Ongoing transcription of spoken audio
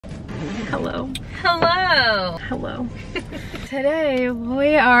Hello. Hello. Hello. Today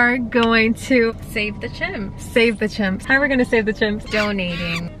we are going to Save the chimps. save the chimps. How are we going to save the chimps?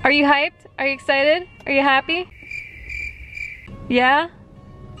 Donating. Are you hyped? Are you excited? Are you happy? Yeah?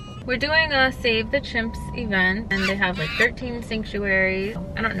 We're doing a Save the Chimps event, and they have like 13 sanctuaries.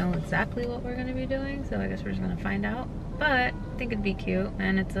 I don't know exactly what we're gonna be doing, so I guess we're just gonna find out. But I think it'd be cute,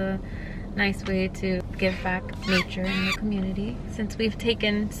 and it's a nice way to give back nature in the community since we've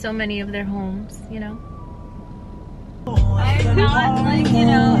taken so many of their homes, you know. I'm not like, you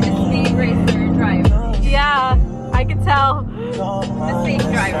know, a speed racer driver. Yeah, I can tell. The safe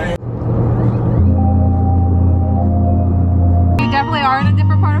driver. You definitely are in a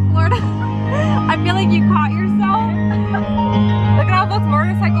different part of Florida. I feel like you caught yourself. Look at all those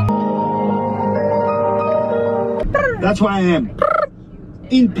motorcycles. That's where I am.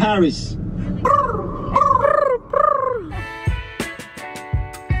 In Paris.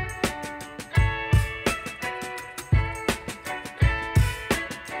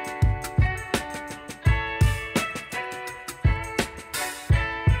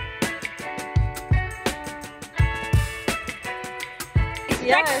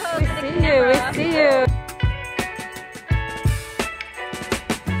 Yes, we see you. We see you.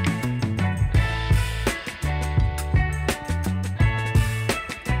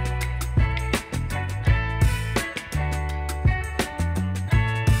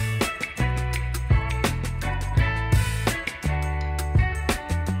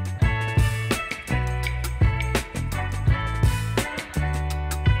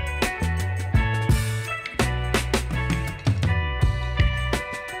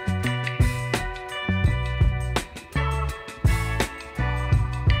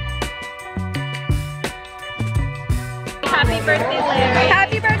 Happy birthday, Larry.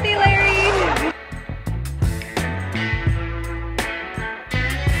 Happy birthday, Larry.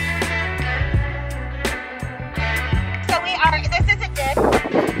 This is a dish.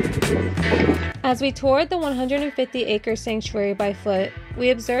 As we toured the 150-acre sanctuary by foot, we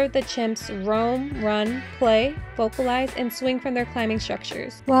observed the chimps roam, run, play, vocalize, and swing from their climbing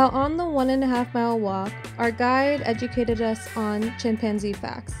structures. While on the 1.5-mile walk, our guide educated us on chimpanzee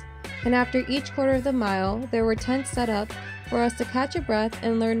facts. And after each quarter of the mile, there were tents set up for us to catch a breath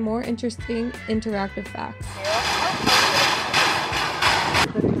and learn more interesting interactive facts.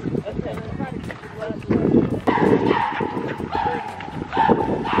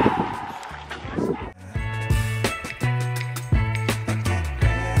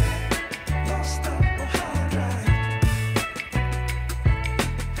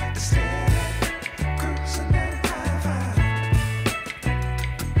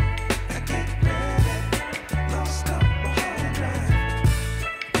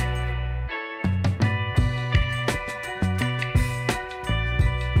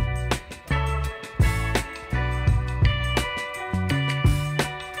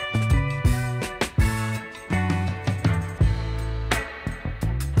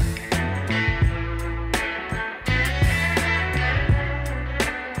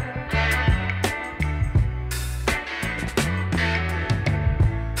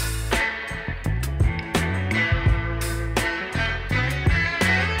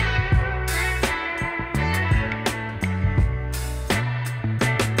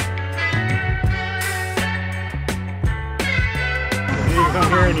 You come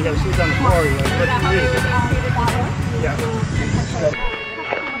here and you got shoes on the floor. You're like, what do you do? Yeah.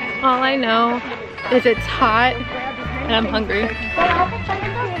 All I know is it's hot and I'm hungry.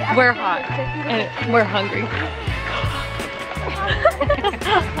 We're hot and we're hungry.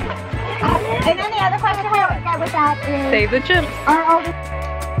 And then the other question I got with that is, Save the chimps. are all the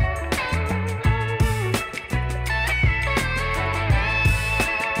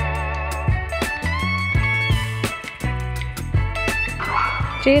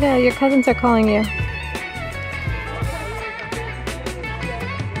Jada, your cousins are calling you.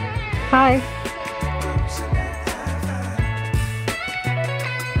 Hi.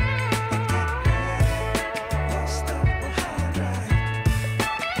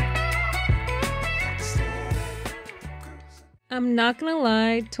 I'm not gonna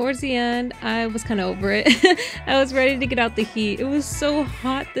lie, towards the end, I was kind of over it. I was ready to get out the heat. It was so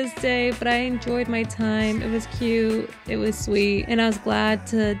hot this day, but I enjoyed my time. It was cute, it was sweet, and I was glad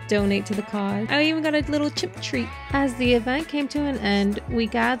to donate to the cause. I even got a little chip treat. As the event came to an end, we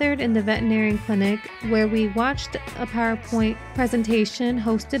gathered in the veterinarian clinic where we watched a PowerPoint presentation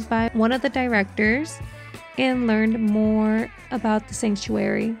hosted by one of the directors and learned more about the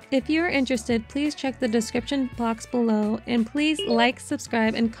sanctuary. If you're interested, please check the description box below, and please like,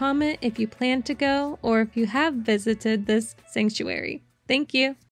 subscribe, and comment if you plan to go or if you have visited this sanctuary. Thank you.